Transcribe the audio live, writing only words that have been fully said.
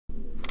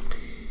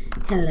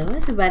Hello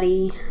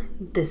everybody,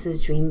 this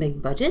is Dream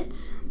Big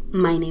Budgets.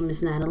 My name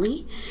is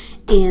Natalie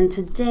and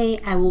today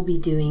I will be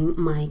doing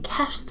my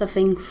cash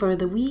stuffing for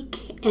the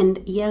week.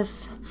 And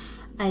yes,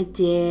 I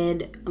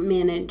did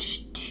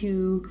manage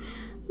to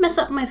mess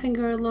up my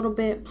finger a little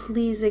bit.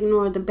 Please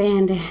ignore the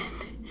band-aid.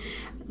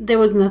 There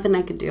was nothing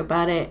I could do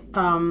about it.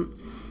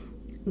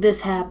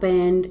 This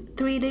happened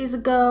 3 days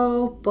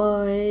ago,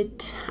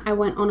 but I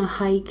went on a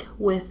hike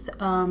with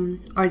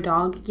our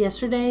dog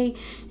yesterday,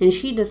 and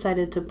she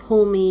decided to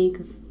pull me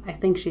because I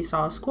think she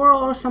saw a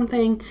squirrel or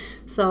something.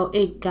 So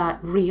it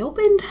got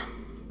reopened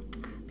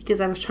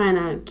because I was trying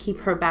to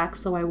keep her back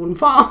so I wouldn't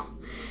fall.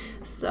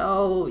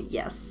 So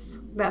yes,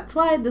 that's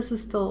why this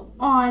is still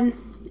on.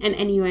 And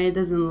anyway, it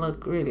doesn't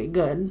look really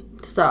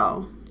good,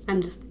 so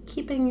I'm just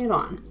keeping it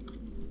on.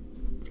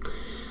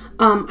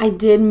 I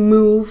did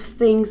move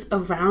things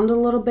around a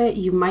little bit.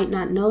 You might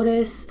not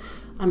notice.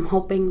 I'm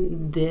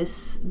hoping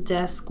this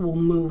desk will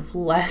move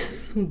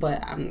less,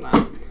 but I'm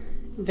not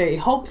very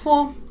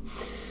hopeful.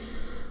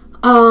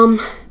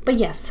 But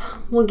yes,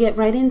 we'll get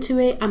right into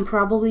it. I'm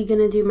probably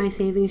gonna do my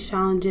savings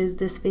challenges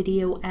this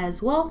video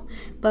as well,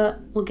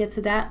 but we'll get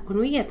to that when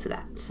we get to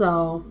that.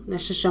 So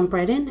let's just jump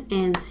right in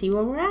and see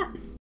where we're at.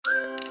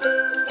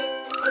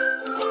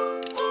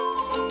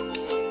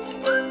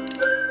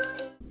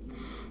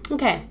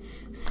 Okay,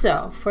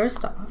 so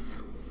first off,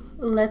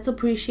 let's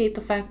appreciate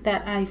the fact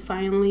that I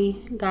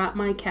finally got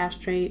my cash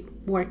tray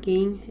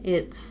working.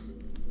 It's,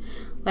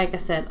 like I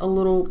said, a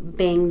little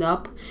banged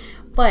up,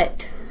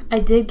 but I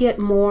did get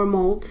more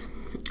molds.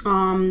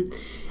 I'm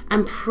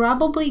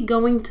probably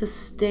going to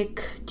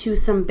stick to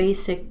some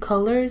basic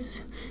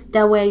colors.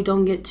 That way I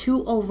don't get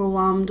too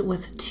overwhelmed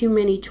with too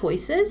many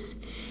choices.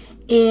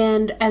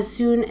 And as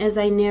soon as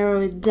I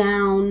narrow it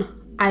down,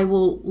 I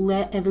will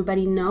let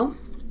everybody know.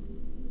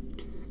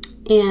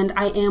 And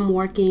I am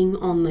working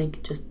on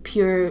like just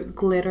pure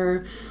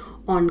glitter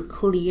on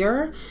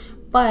clear,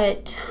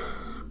 but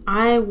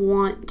I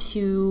want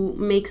to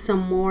make some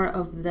more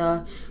of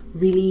the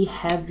really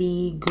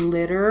heavy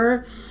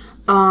glitter.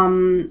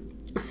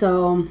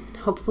 So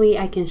hopefully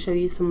I can show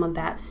you some of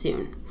that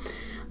soon.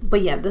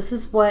 But yeah, this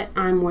is what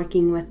I'm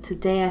working with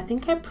today. I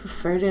think I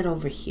preferred it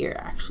over here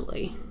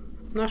actually.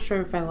 I'm not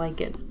sure if I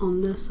like it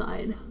on this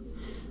side.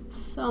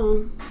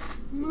 So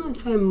I'm gonna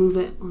try and move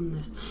it on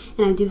this.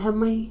 And I do have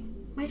my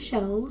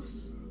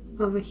shells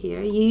over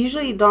here. You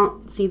usually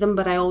don't see them,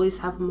 but I always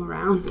have them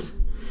around.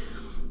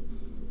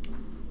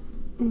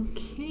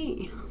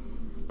 Okay,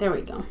 there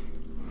we go.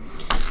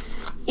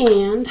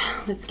 And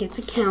let's get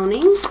to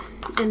counting,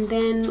 and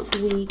then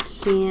we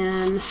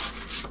can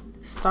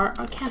start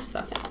our cash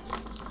stuffing.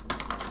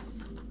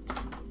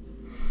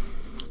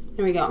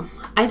 There we go.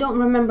 I don't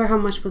remember how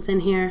much was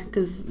in here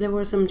because there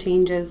were some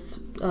changes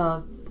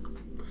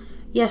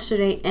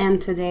yesterday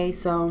and today,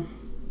 so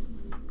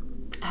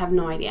I have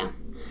no idea.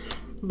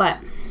 But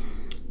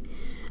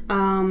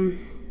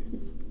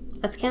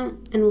let's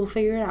count and we'll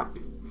figure it out.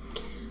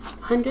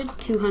 100,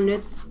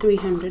 200,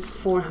 300,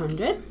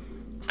 400,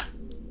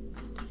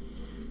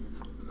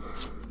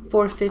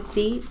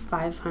 450,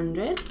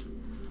 500,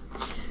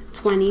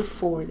 20,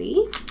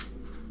 40,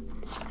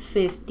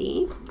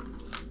 50,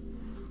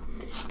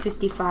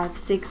 55,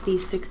 60,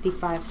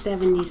 65,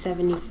 70,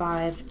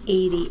 75,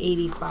 80,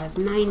 85,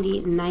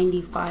 90,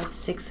 95,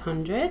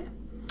 600,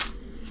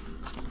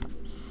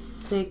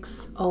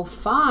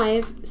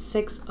 605,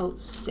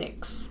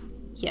 606.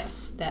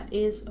 Yes, that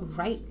is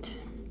right.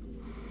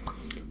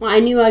 Well, I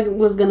knew I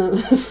was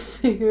gonna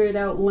figure it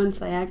out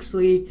once I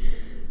actually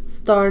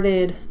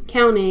started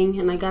counting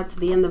and I got to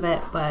the end of it,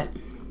 but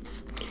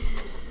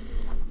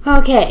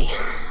okay.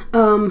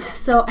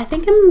 So I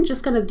think I'm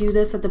just gonna do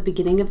this at the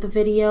beginning of the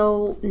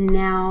video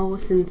now,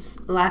 since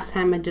last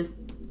time I just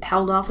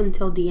held off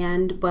until the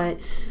end, but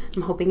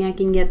I'm hoping I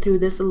can get through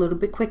this a little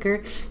bit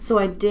quicker. So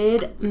I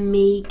did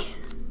make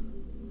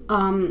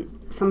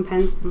some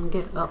pens. I'm gonna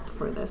get up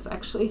for this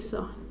actually.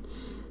 So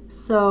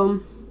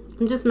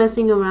I'm just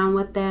messing around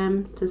with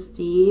them to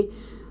see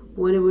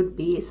what it would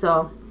be.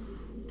 So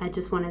I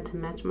just wanted to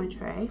match my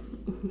tray.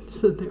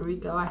 So there we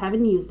go. I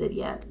haven't used it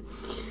yet.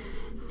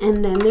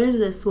 And then there's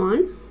this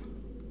one,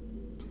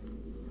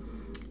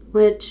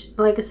 which,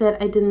 like I said,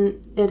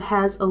 it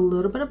has a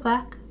little bit of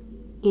black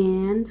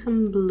and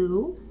some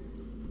blue.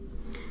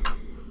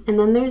 And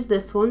then there's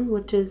this one,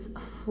 which is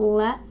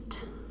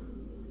flat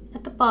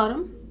at the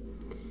bottom.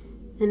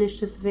 And it's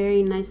just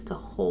very nice to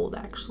hold,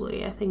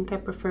 actually. I think I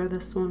prefer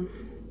this one.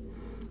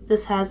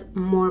 This has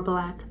more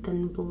black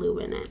than blue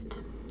in it.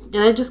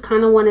 And I just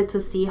kind of wanted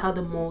to see how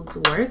the molds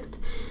worked.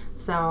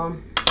 So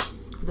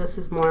this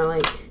is more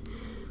like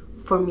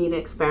for me to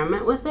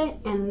experiment with it.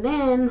 And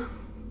then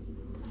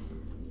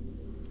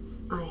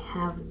I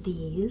have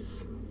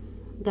these.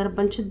 Got a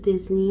bunch of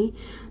Disney.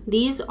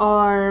 These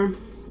are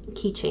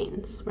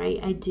keychains, right?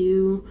 I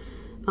do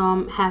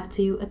have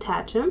to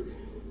attach them.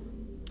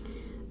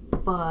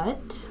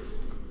 But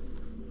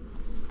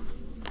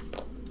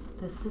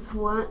this is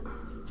what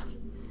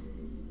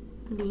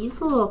these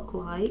look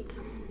like.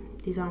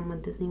 These aren't my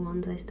Disney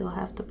ones. I still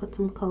have to put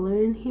some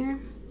color in here.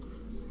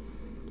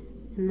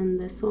 And then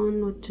this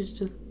one, which is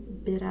just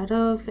bit out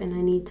of, and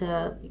I need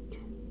to like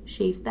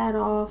shave that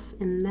off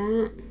and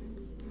that.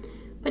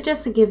 But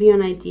just to give you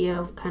an idea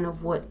of kind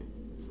of what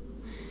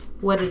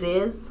it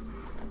is.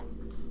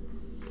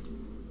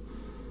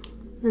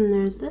 Then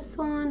there's this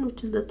one,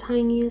 which is the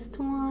tiniest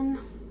one.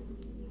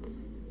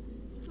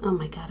 Oh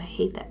my god, I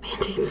hate that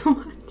Band-Aid so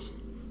much.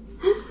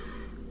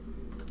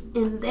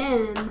 And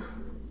then,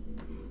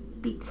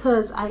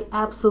 because I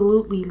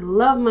absolutely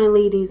love my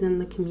ladies in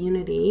the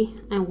community,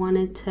 I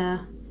wanted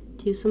to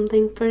do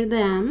something for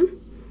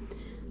them.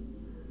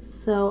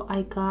 So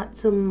I got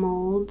some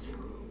molds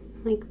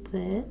like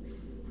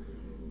this.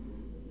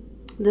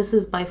 This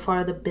is by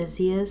far the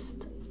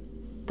busiest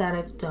that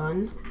I've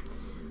done.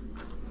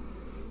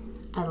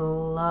 I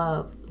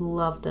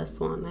love this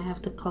one. I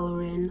have to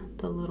color in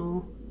the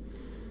little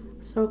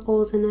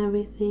circles and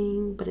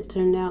everything, but it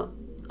turned out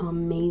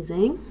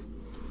amazing.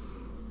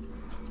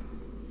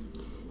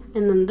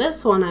 And then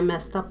this one I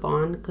messed up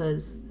on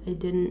because I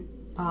didn't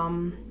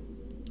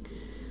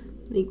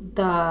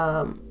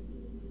the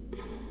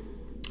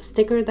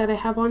sticker that I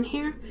have on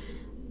here,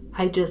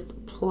 I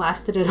just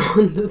plastered it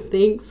on the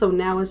thing, so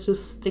now it's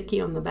just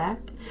sticky on the back.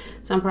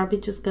 So I'm probably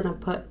just gonna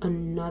put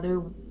another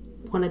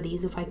one of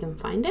these if I can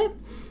find it.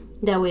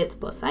 That way it's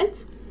both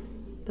sides.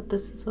 But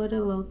this is what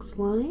it looks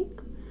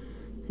like.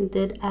 I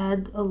did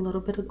add a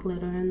little bit of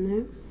glitter in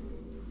there.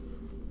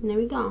 And there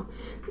we go.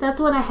 That's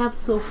what I have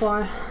so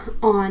far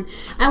on.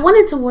 I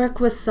wanted to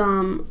work with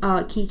some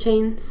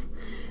keychains,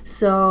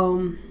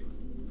 so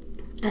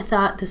I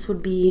thought this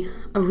would be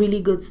a really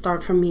good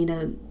start for me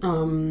to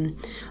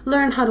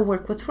learn how to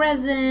work with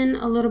resin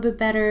a little bit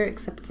better,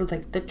 except for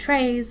like the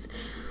trays,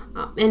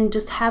 and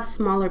just have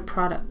smaller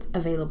products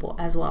available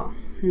as well,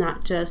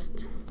 not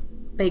just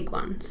big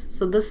ones.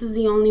 So this is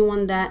the only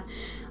one that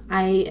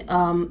I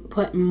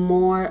put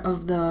more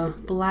of the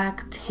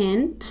black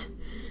tint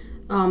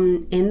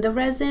in the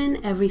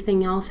resin.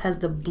 Everything else has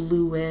the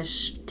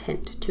bluish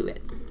tint to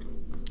it,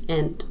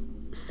 and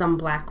some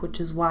black, which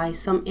is why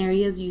some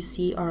areas you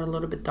see are a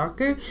little bit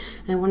darker.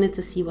 I wanted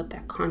to see what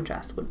that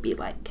contrast would be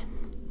like.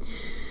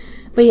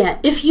 But yeah,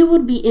 if you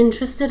would be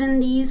interested in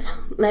these,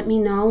 let me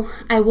know.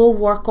 I will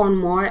work on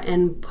more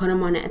and put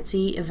them on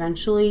Etsy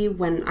eventually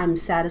when I'm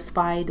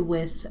satisfied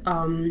with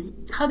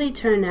how they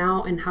turn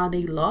out and how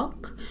they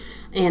look.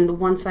 And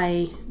once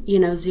I, you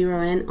know,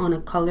 zero in on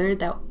a color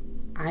that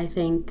I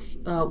think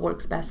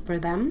works best for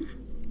them,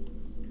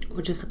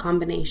 or just a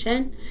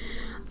combination.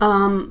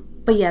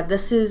 But yeah,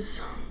 this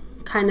is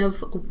kind of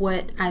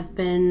what I've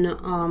been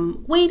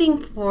waiting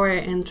for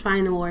and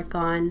trying to work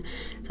on.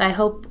 So I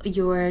hope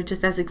you're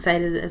just as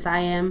excited as I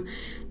am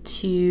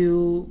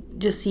to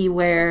just see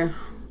where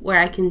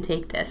I can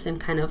take this and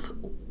kind of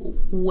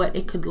what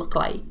it could look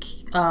like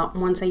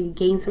once I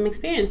gain some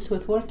experience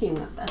with working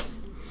with this.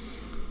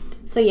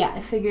 So yeah, I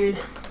figured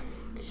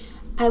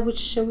I would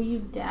show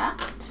you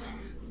that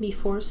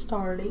before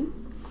starting.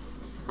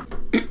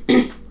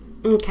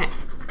 Okay.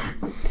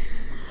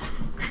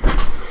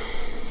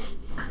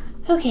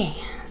 Okay,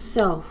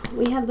 so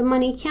we have the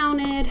money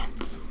counted.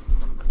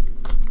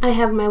 I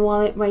have my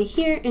wallet right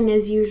here, and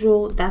as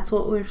usual, that's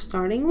what we're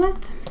starting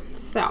with.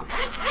 So,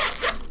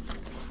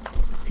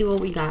 let's see what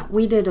we got.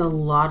 We did a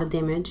lot of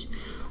damage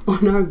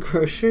on our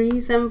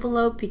groceries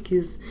envelope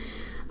because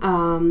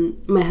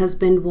my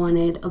husband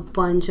wanted a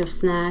bunch of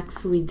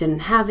snacks. We didn't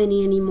have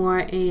any anymore,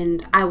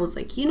 and I was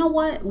like, you know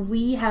what,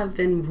 we have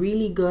been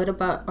really good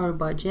about our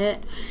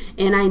budget,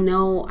 and I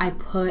know I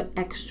put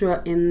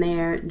extra in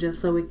there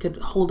just so it could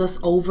hold us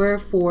over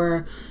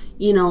for,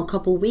 you know, a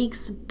couple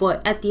weeks,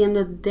 but at the end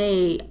of the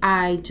day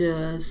I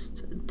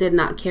just did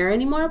not care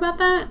anymore about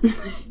that.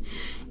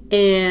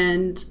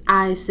 And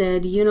I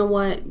said, you know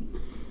what,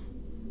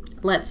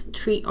 let's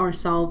treat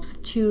ourselves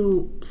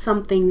to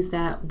some things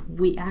that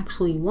we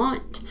actually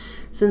want,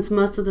 since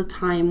most of the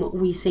time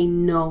we say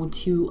no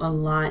to a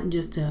lot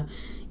just to,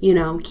 you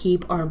know,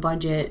 keep our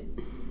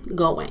budget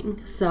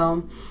going.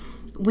 So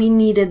we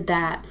needed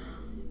that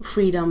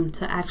freedom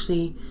to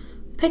actually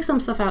pick some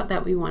stuff out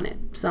that we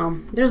wanted. So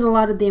there's a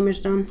lot of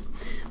damage done,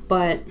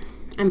 but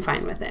I'm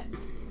fine with it.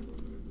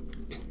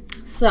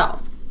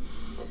 So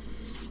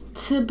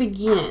to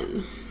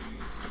begin,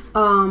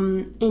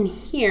 in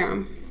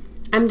here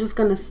I'm just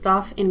gonna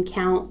stuff and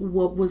count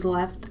what was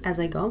left as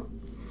I go.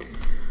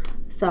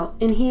 So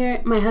in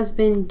here, my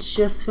husband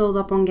just filled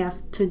up on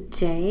gas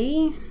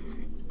today,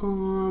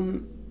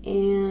 and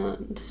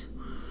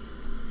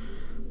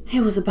it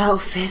was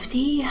about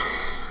 50,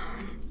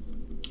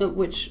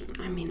 which,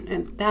 I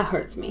mean, that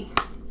hurts me.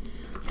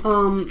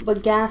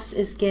 But gas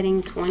is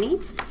getting 20.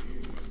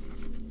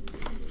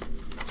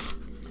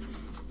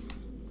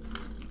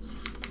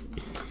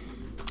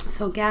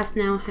 So gas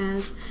now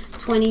has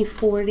 20,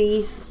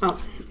 40, oh,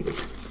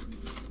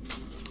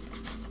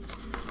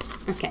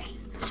 okay,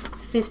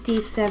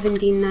 50,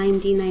 70,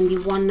 90,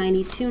 91,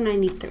 92,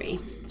 93.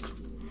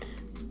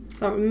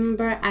 So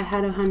remember, I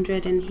had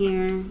 100 in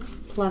here,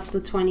 plus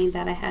the 20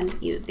 that I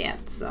hadn't used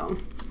yet, so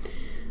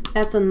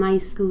that's a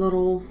nice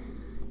little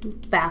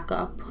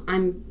backup.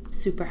 I'm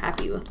super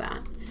happy with that.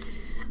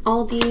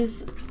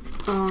 Aldi's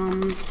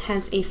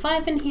has a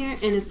 5 in here,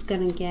 and it's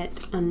gonna get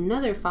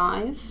another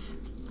 5.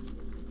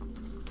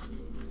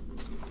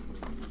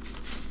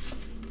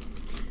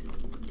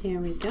 There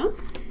we go.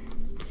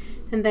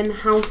 And then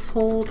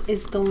household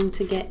is going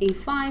to get a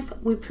 5.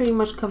 We pretty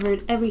much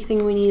covered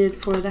everything we needed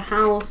for the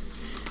house.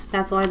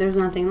 That's why there's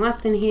nothing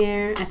left in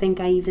here. I think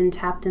I even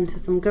tapped into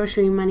some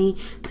grocery money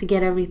to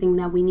get everything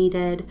that we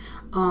needed.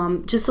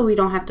 Just so we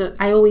don't have to,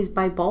 I always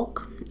buy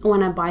bulk.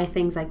 When I buy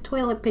things like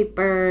toilet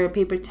paper,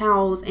 paper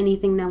towels,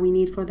 anything that we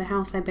need for the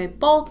house, I buy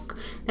bulk.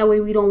 That way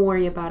we don't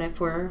worry about it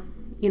for,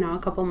 you know, a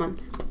couple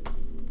months.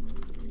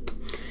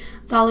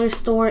 Dollar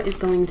store is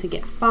going to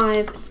get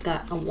 5. It's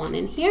got a 1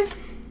 in here.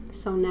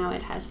 So now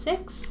it has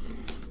 6.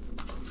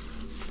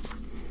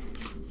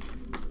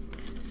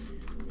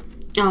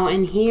 Oh,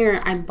 and here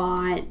I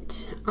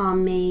bought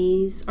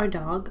Maze, our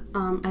dog.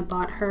 I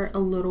bought her a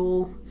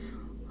little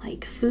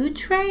like food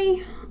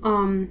tray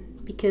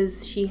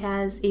because she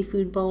has a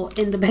food bowl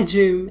in the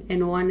bedroom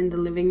and one in the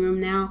living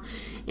room now.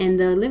 And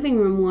the living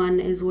room one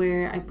is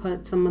where I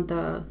put some of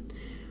the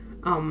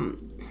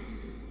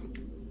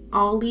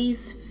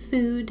Ollie's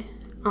food.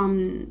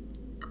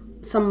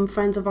 Some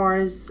friends of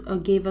ours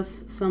gave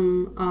us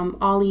some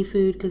Ollie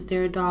food because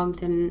their dog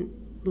didn't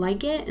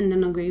like it and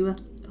didn't agree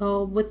with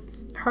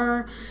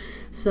her,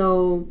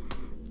 so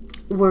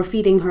we're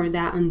feeding her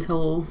that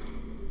until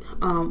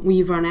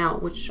we run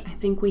out, which I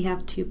think we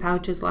have 2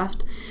 pouches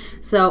left.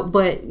 So,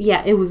 but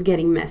yeah, it was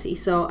getting messy,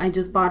 so I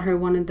just bought her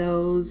one of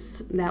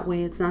those. That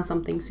way it's not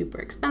something super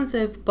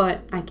expensive,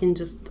 but I can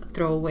just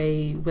throw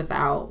away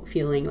without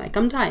feeling like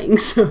I'm dying.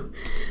 So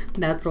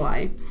that's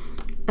why.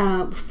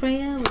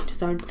 Freya, which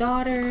is our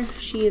daughter,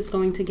 she is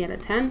going to get a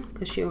 10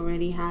 because she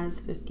already has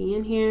 50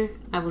 in here.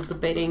 I was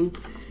debating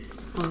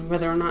on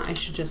whether or not I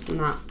should just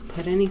not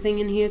put anything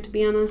in here, to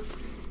be honest,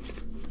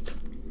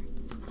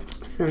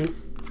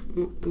 since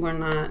we're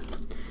not,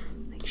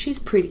 like, she's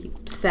pretty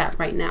set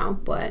right now,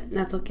 but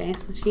that's okay.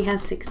 So she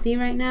has 60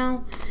 right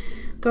now.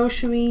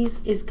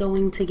 Groceries is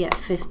going to get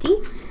 50,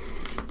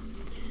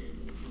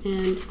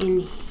 and in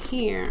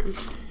here,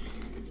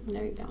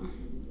 there you go.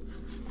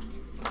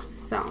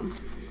 So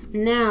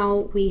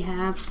now we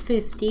have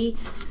 50,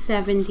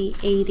 70,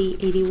 80,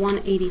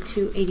 81,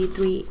 82,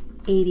 83,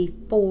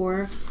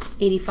 84,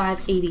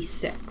 85,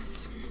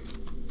 86.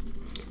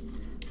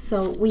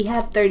 So we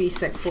had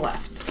 36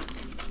 left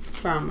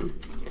from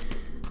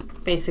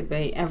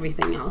basically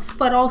everything else.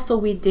 But also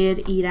we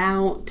did eat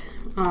out.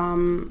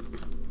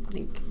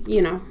 Like,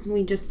 you know,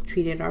 we just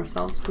treated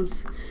ourselves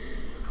because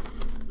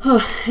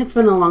it's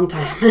been a long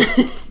time.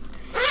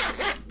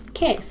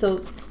 Okay,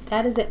 so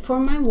that is it for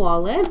my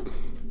wallet.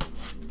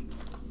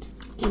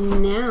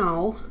 And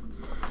now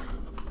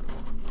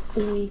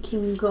we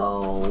can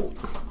go.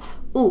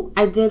 Oh,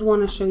 I did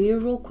want to show you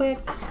real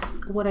quick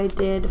what I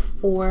did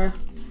for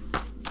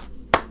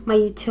my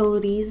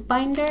utilities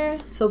binder.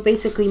 So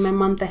basically my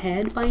month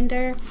ahead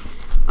binder.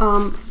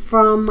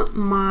 From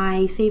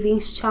my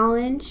savings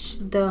challenge,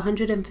 the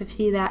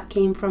 150 that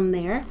came from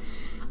there,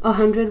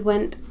 100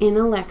 went in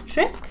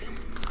electric,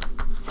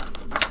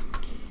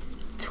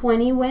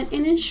 20 went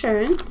in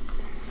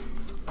insurance.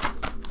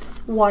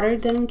 Water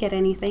didn't get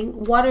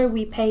anything. Water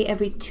we pay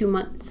every 2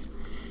 months,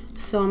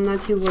 so I'm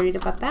not too worried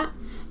about that.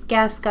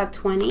 Gas got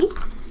 20,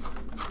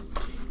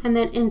 and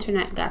then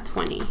internet got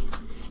 20.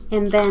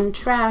 And then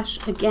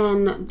trash,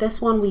 again, this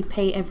one we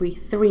pay every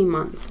 3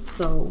 months,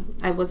 so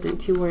I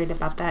wasn't too worried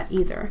about that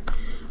either.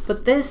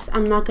 But this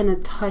I'm not gonna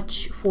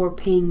touch for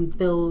paying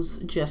bills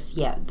just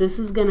yet. This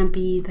is gonna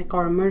be like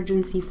our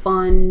emergency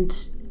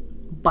fund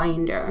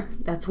binder.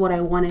 That's what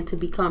I want it to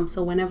become.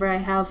 So whenever I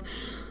have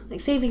like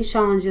savings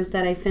challenges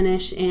that I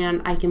finish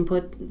and I can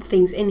put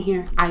things in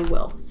here, I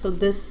will. So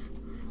this,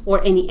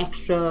 or any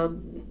extra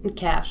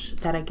cash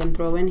that I can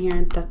throw in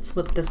here, that's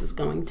what this is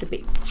going to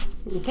be.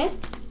 Okay,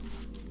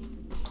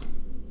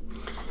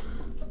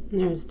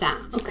 there's that.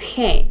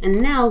 Okay,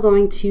 and now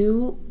going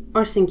to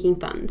our sinking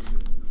funds.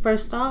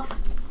 First off,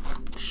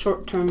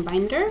 short-term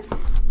binder.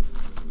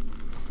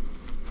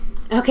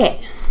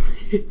 Okay.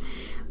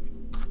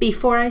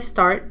 Before I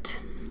start,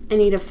 I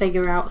need to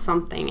figure out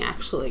something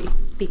actually,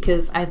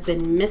 because I've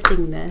been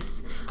missing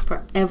this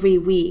for every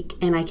week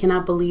and I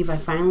cannot believe I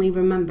finally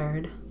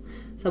remembered.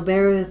 So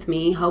bear with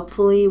me.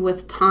 Hopefully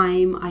with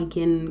time I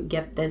can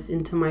get this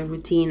into my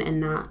routine and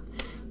not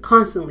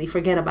constantly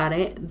forget about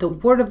it. The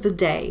word of the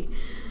day.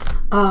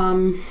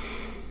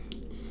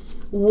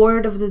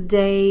 Word of the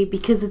day,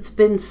 because it's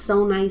been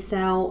so nice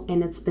out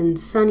and it's been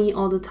sunny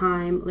all the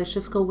time, let's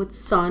just go with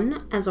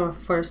sun as our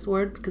first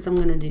word, because I'm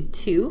gonna do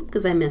 2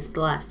 because I missed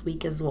last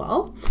week as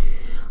well.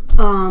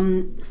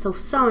 So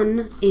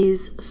sun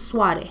is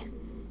suare.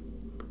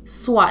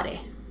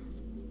 Suare.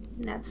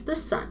 That's the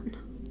sun.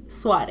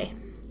 Suare.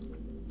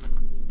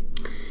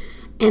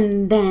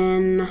 And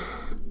then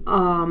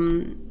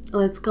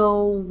let's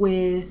go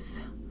with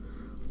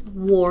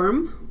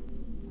warm.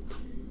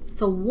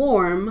 So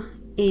warm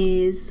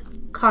is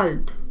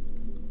kald.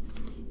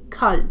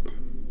 Kald.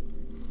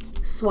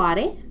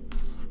 Suare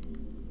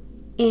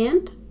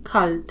and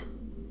kald.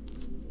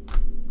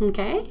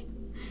 Okay,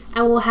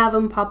 I will have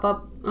them pop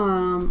up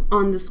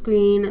on the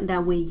screen.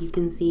 That way you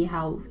can see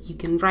how you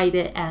can write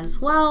it as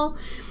well.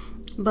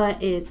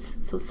 But it's,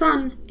 so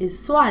sun is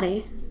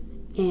suare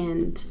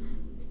and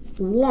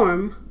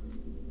warm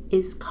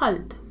is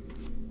cold.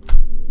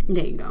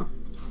 There you go.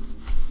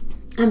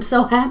 I'm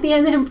so happy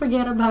I didn't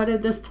forget about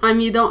it this time.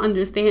 You don't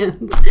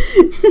understand.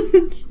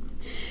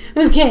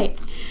 Okay,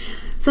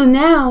 so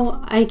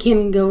now I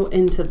can go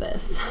into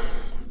this.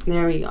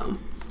 There we go.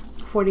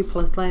 40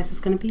 plus life is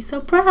gonna be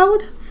so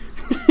proud.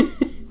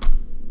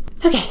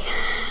 Okay,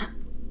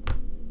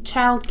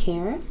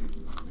 childcare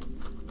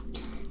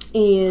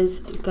is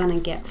gonna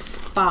get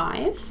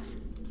 5.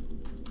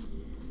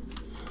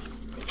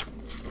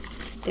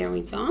 There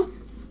we go.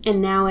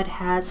 And now it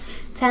has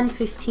 10,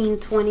 15,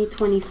 20,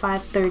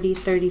 25, 30,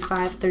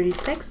 35,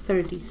 36,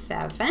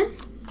 37.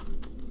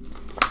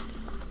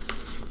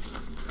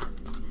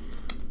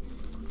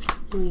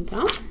 There we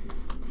go.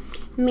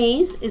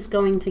 Maze is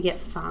going to get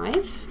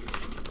 5.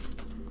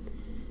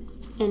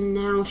 And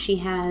now she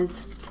has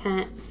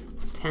 5,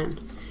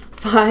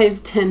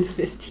 10,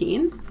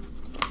 15.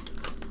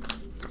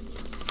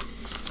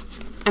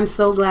 I'm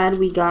so glad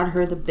we got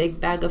her the big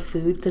bag of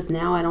food, because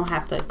now I don't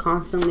have to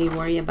constantly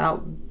worry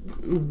about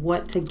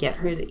what to get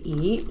her to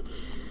eat,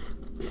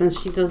 since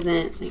she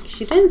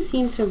didn't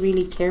seem to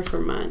really care for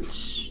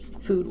much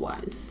food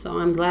wise. So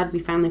I'm glad we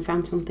finally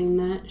found something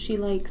that she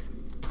likes.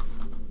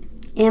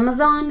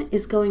 Amazon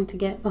is going to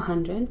get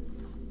 100.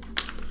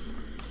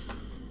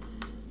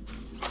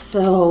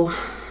 So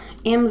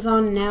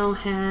Amazon now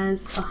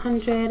has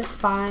 100,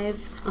 5,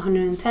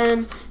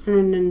 110,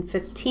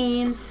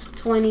 115,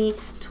 20,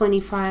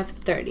 25,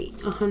 30.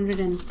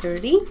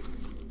 130.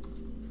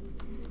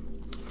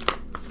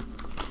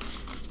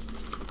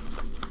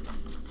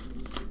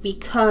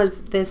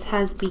 Because this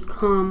has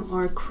become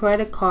our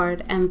credit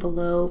card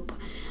envelope,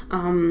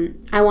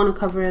 I want to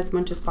cover as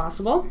much as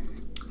possible.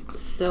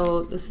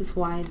 So this is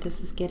why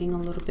this is getting a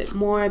little bit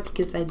more,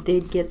 because I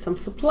did get some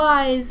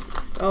supplies.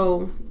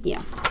 So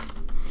yeah.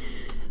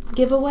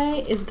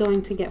 Giveaway is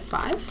going to get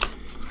 5.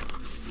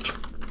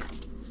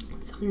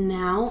 So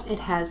now it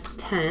has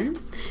 10.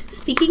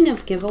 Speaking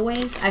of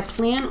giveaways, I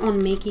plan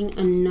on making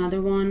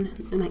another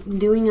one, like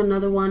doing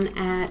another one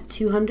at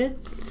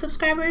 200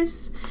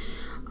 subscribers.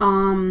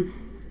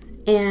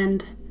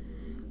 And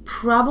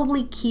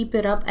probably keep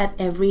it up at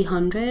every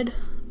 100,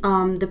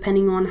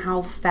 depending on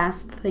how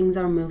fast things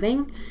are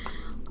moving,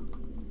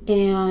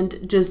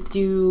 and just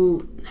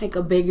do like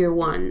a bigger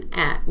one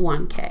at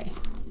 1K.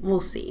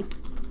 We'll see.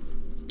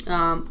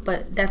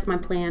 But that's my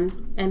plan.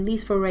 At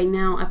least for right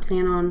now, I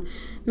plan on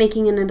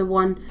making another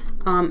one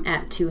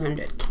at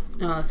 200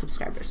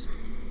 subscribers.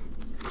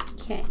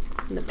 Okay,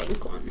 the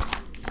bank one.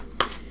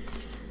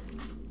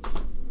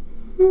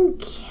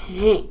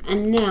 Okay,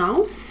 and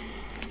now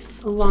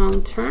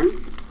long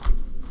term,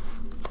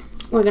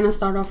 we're gonna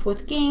start off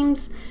with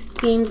games.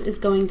 Games is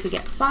going to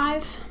get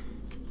 5.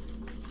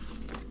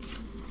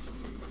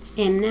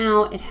 And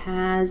now it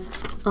has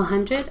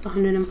 100,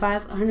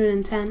 105,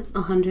 110,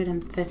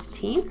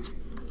 115.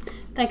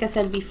 Like I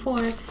said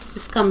before,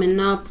 it's coming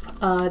up.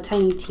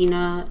 Tiny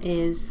Tina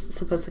is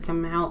supposed to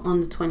come out on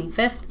the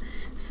 25th.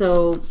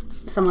 So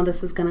some of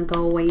this is gonna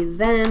go away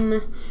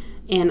then.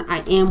 And I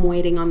am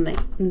waiting on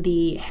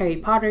the Harry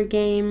Potter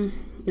game.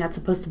 That's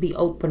supposed to be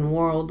open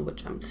world,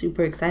 which I'm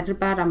super excited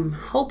about. I'm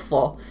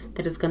hopeful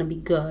that it's gonna be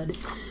good.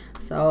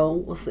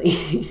 So we'll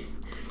see.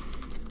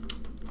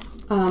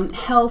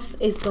 Health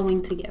is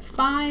going to get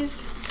 5.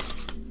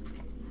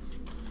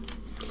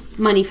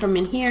 Money from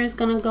in here is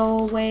gonna go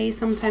away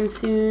sometime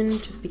soon,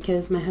 just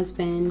because my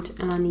husband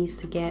needs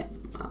to get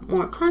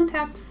more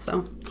contacts,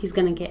 so he's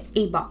gonna get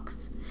a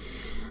box.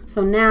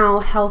 So now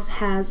health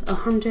has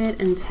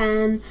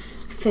 110,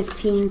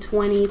 15,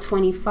 20,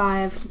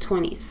 25,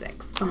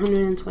 26.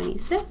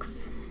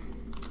 126.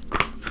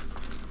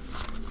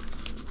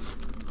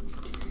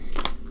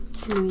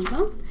 There we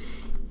go.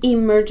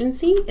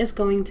 Emergency is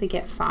going to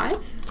get 5.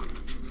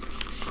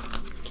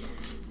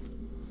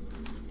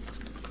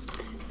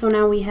 So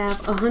now we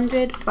have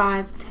 100,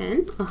 5,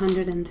 10,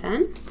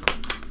 110.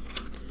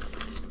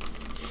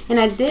 And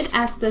I did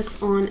ask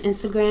this on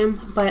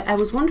Instagram, but I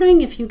was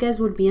wondering if you guys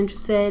would be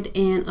interested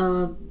in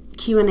a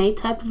Q&A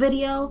type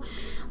video.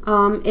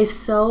 If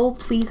so,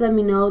 please let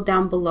me know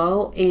down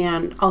below,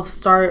 and I'll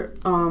start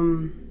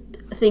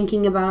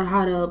thinking about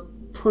how to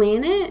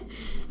plan it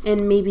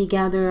and maybe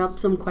gather up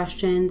some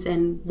questions.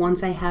 And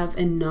once I have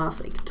enough,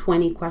 like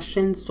 20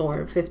 questions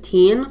or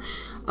 15,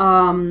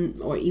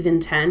 or even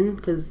 10,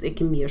 because it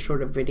can be a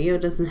shorter video,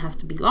 it doesn't have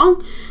to be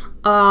long,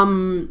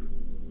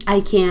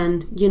 I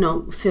can, you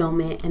know, film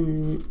it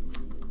and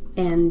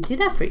do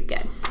that for you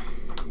guys.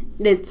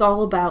 It's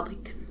all about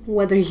like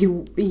whether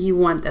you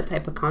want that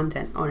type of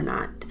content or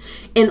not.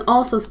 And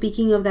also,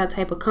 speaking of that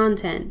type of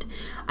content,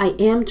 I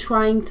am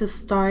trying to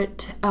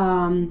start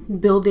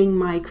building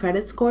my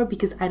credit score,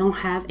 because I don't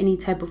have any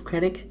type of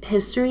credit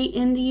history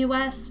in the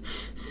US.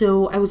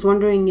 So I was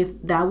wondering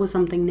if that was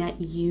something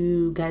that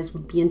you guys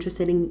would be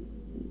interested in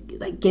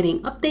like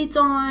getting updates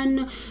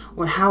on,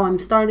 or how I'm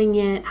starting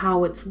it,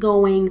 how it's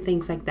going,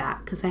 things like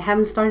that, because I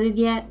haven't started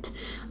yet,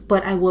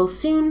 but I will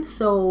soon.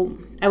 So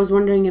I was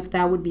wondering if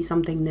that would be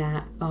something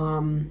that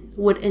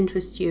would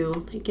interest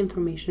you, like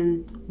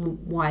information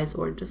wise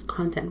or just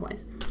content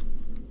wise.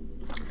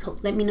 So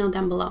let me know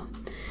down below.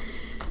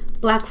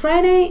 Black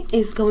Friday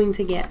is going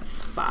to get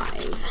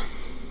 5.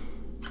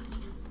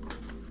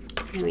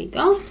 There we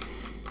go.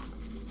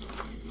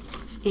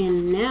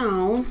 And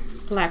now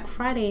Black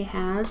Friday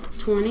has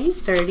 20,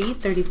 30,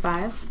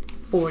 35,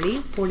 40,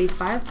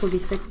 45,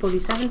 46,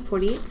 47,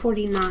 48,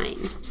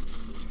 49.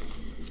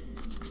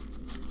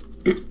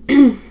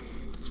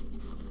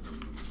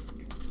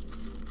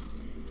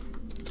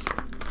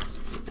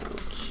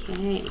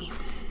 Okay.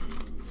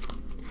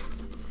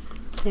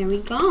 There we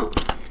go.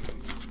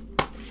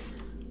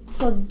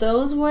 So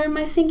those were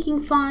my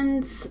sinking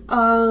funds,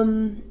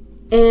 and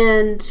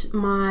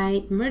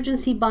my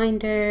emergency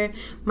binder,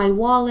 my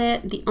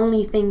wallet. The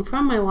only thing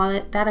from my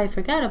wallet that I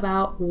forgot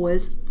about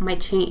was my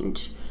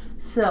change.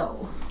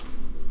 So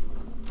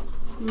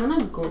I'm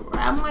gonna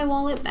grab my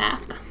wallet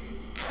back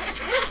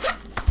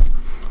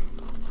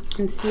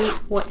and see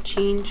what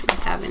change we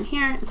have in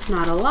here. It's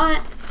not a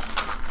lot.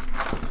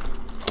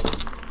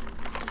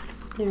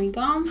 There we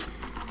go.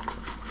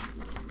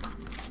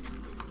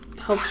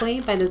 Hopefully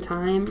by the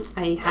time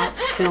I have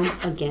to film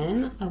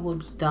again, I will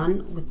be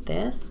done with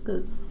this,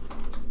 because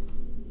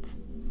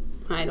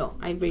I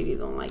really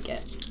don't like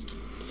it.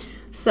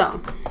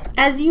 So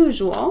as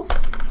usual,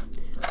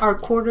 our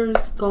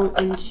quarters go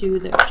into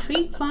the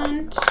retreat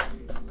fund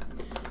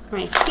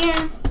right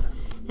here,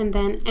 and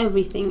then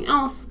everything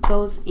else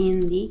goes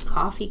in the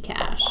coffee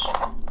cash.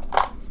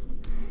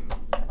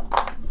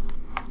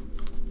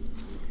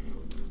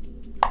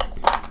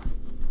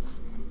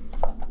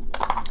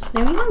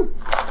 There we go.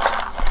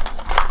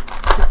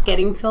 It's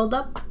getting filled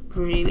up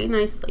really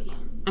nicely.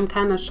 I'm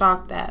kind of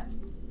shocked at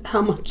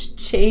how much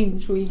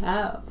change we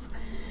have.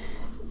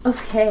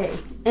 Okay,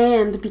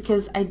 and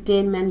because I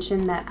did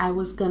mention that I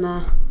was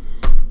gonna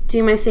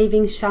do my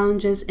savings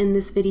challenges in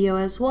this video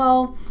as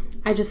well,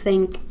 I just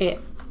think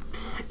it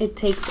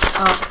takes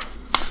up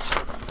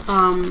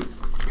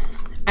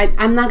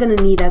I'm not gonna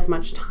need as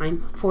much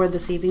time for the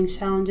savings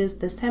challenges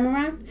this time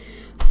around,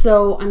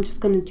 so I'm just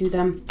gonna do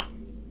them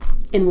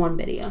in one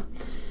video.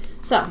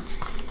 So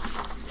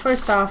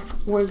first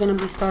off, we're gonna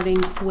be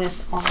starting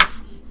with our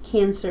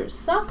Cancer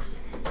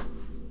Sucks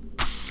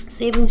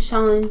savings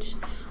challenge,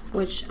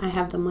 which I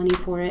have the money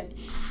for it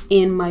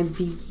in my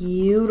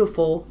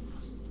beautiful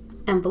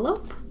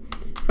envelope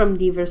from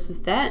D versus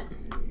Debt.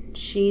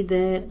 She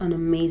did an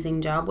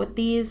amazing job with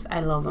these. I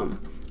love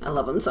them. I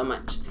love them so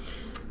much.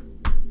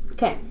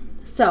 Okay,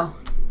 so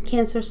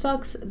Cancer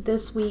Sucks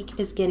this week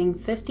is getting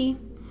 50.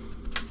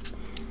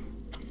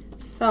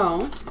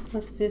 So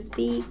this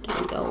 50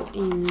 can go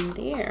in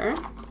there.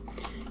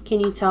 Can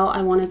you tell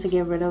I wanted to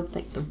get rid of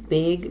like the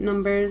big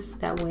numbers?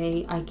 That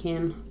way I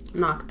can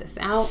knock this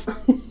out.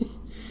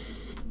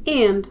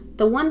 And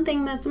the one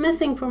thing that's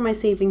missing from my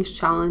savings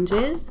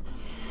challenges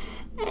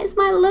is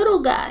my little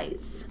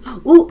guys.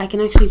 Ooh, I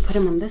can actually put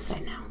them on this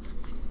side now.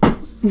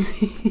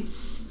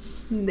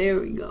 There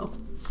we go.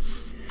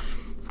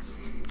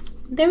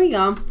 There we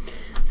go.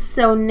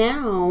 So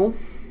now,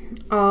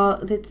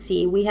 let's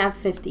see, we have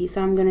 50.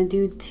 So I'm gonna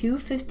do 2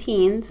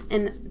 15s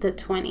and the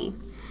 20.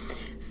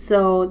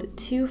 So the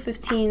 2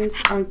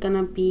 15s are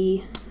gonna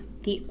be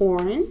the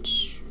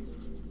orange.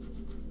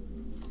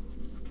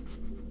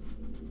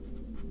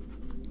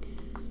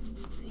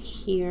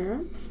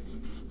 Here.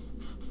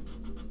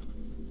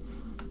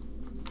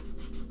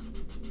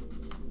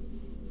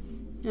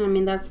 I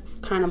mean, that's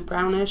kind of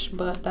brownish,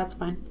 but that's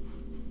fine.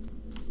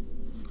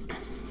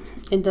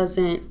 It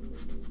doesn't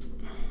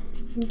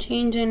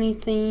change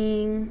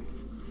anything.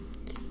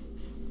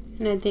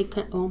 And I did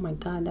oh my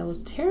god, that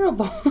was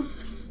terrible.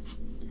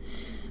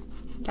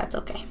 That's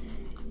okay.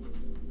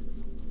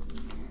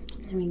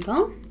 There we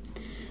go.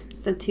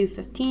 So 2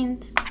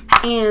 15s.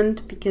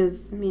 And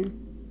because, I mean,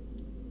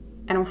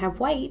 I don't have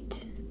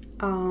white,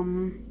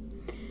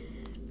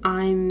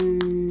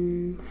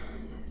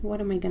 what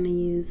am I gonna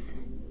use?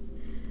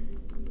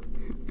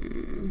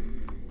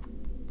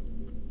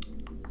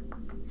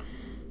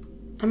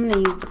 I'm gonna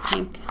use the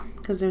pink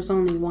because there's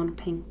only one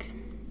pink.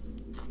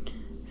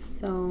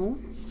 So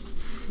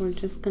we're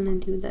just gonna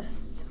do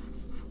this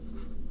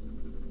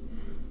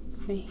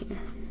right here.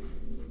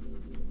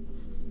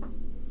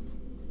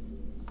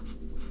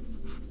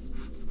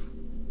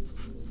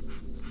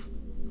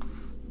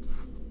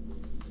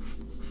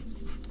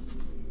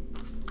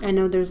 I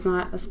know there's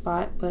not a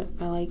spot, but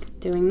I like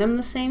doing them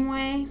the same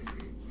way.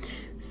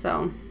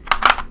 So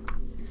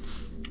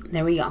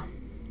there we go.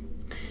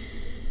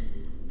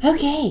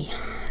 Okay,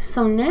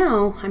 so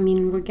now, I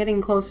mean, we're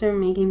getting closer,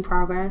 making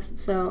progress.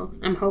 So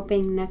I'm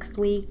hoping next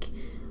week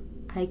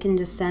I can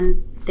just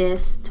send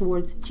this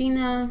towards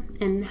Gina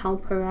and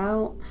help her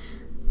out.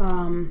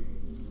 I'm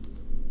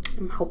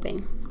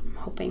hoping.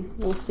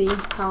 We'll see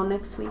how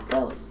next week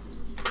goes.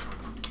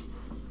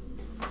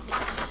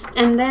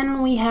 And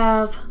then we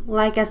have,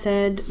 like I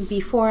said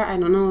before, I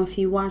don't know if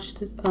you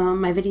watched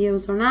my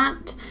videos or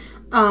not,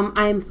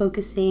 I am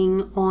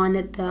focusing on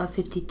the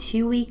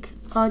 52-week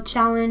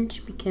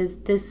challenge,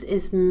 because this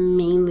is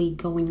mainly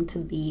going to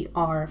be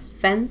our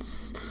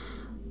fence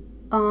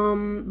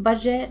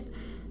budget.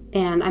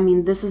 And I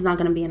mean, this is not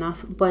going to be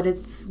enough, but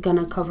it's going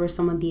to cover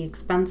some of the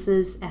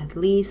expenses at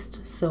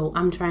least. So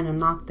I'm trying to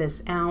knock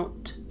this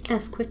out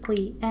as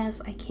quickly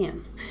as I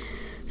can.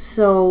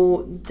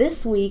 So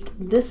this week,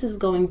 this is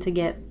going to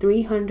get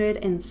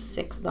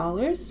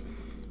 $306.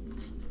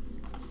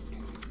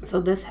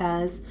 So this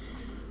has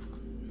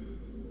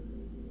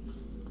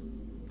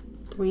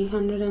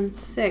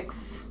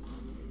 306.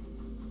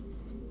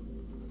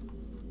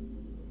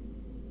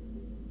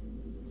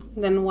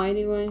 Then why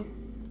do I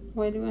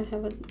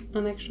have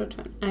an extra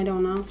 20? I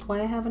don't know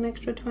why I have an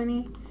extra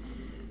 20.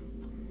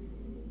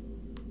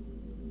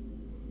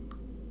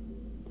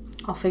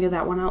 I'll figure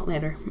that one out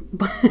later.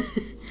 But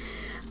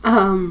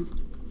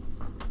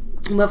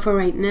for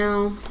right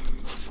now,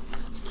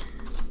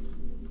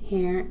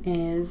 here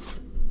is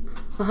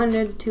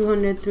 100,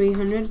 200,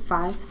 300,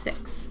 5,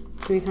 6.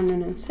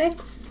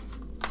 306.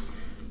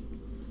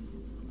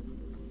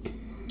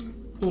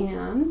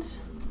 And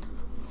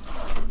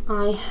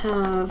I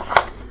have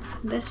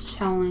this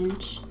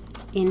challenge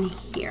in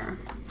here.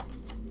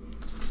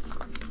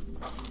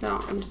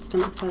 So I'm just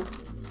gonna put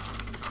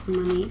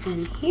some money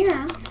in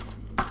here.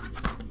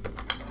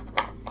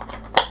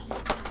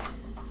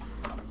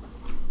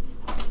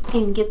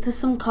 And get to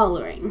some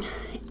coloring.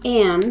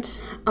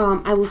 And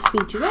I will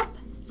speed you up.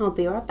 I'll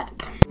be right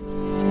back.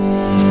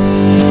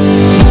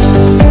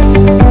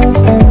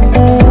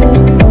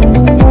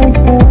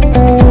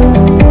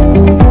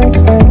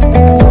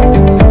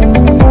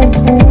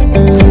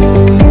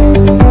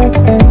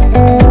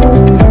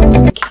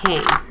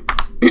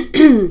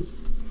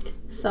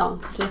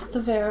 So just to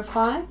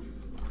verify.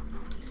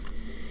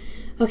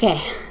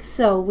 Okay,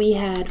 so we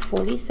had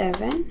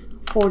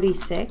 47,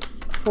 46,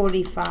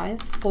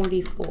 45,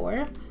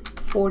 44,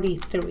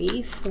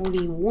 43,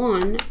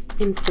 41,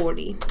 and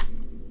 40.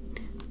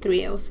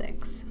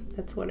 306.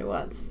 That's what it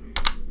was.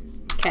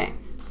 Okay.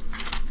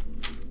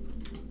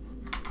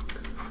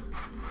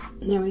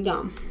 There we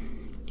go.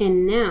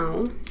 And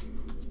now,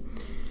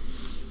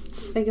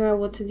 let's figure out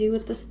what to do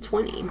with this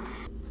 20.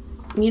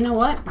 You know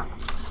what?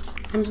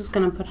 I'm just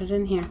gonna put it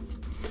in here.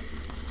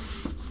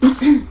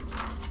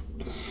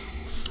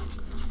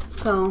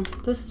 So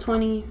this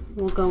 20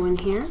 will go in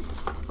here.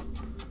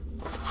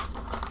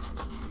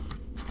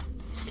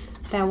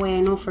 That way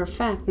I know for a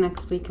fact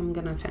next week I'm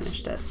gonna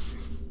finish this,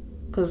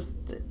 because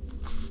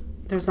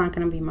there's not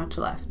gonna be much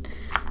left.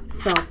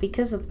 So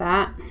because of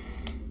that,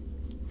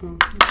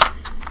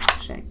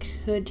 I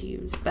could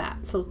use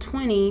that. So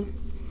 20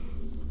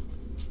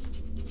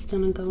 is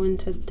gonna go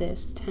into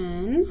this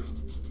 10.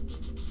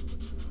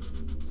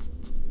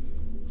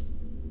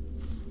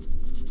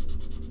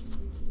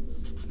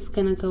 It's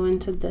gonna go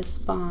into this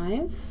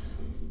 5.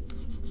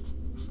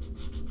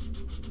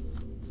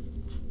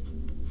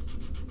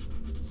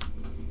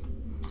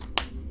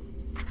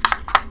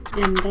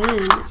 And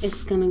then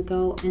it's gonna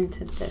go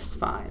into this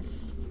 5.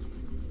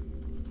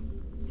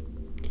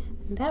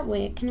 And that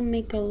way it can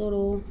make a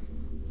little,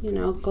 you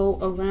know, go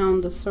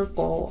around the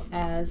circle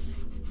as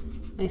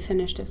I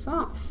finish this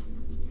off.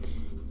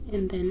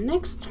 And then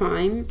next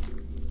time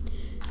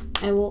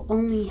I will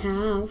only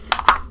have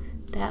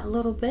that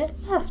little bit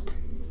left.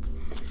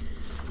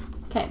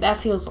 Okay, that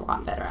feels a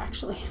lot better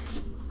actually.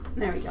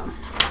 There we go.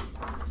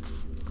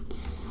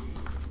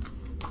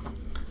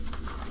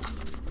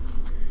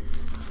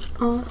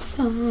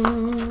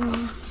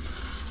 Awesome.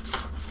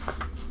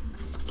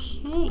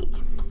 Okay.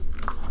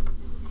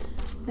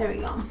 There we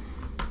go.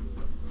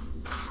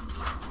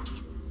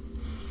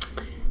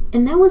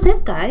 And that was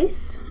it,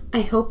 guys.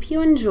 I hope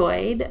you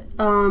enjoyed.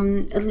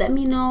 Let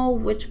me know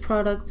which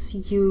products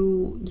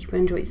you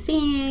enjoy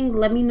seeing.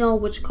 Let me know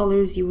which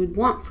colors you would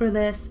want for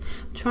this.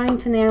 I'm trying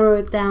to narrow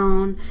it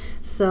down,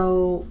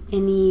 so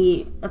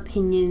any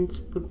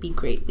opinions would be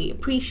greatly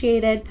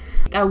appreciated.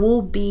 I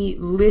will be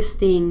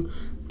listing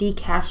the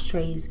cash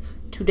trays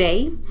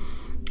today.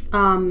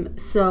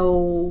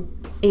 So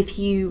if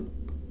you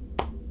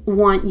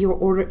want your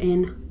order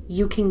in,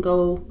 you can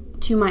go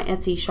to my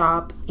Etsy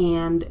shop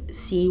and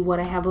see what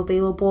I have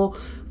available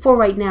for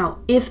right now.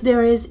 If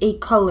there is a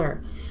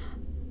color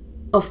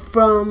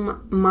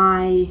from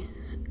my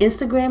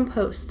Instagram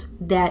post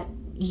that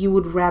you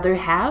would rather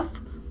have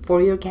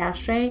for your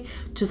cash tray,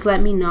 just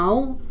let me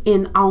know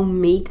and I'll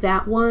make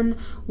that one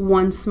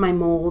once my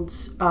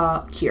molds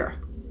cure.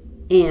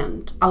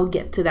 And I'll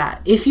get to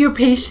that if you're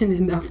patient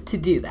enough to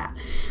do that.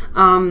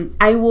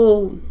 I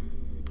will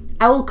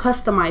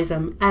customize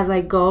them as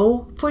I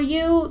go for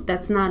you.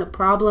 That's not a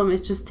problem.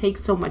 It just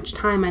takes so much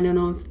time. I don't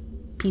know if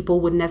people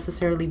would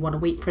necessarily want to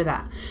wait for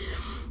that,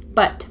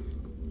 but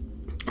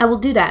I will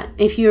do that.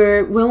 If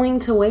you're willing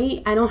to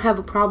wait, I don't have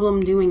a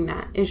problem doing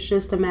that. It's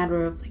just a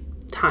matter of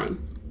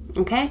time.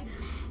 Okay,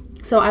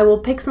 so I will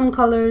pick some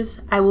colors.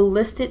 I will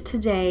list it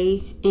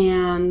today,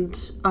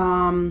 and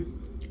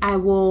I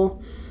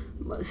will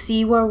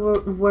see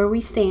where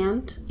we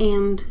stand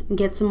and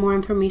get some more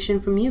information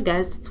from you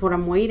guys. That's what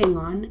I'm waiting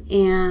on,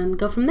 and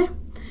go from there.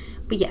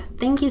 But yeah,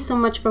 thank you so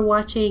much for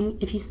watching.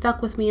 If you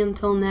stuck with me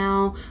until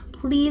now,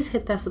 please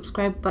hit that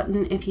subscribe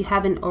button if you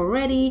haven't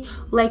already.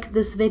 Like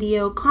this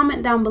video,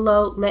 comment down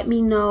below, let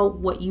me know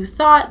what you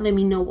thought, let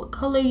me know what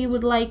color you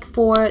would like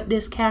for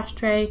this cash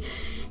tray,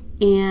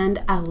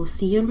 and I will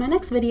see you in my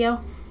next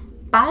video.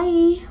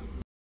 Bye.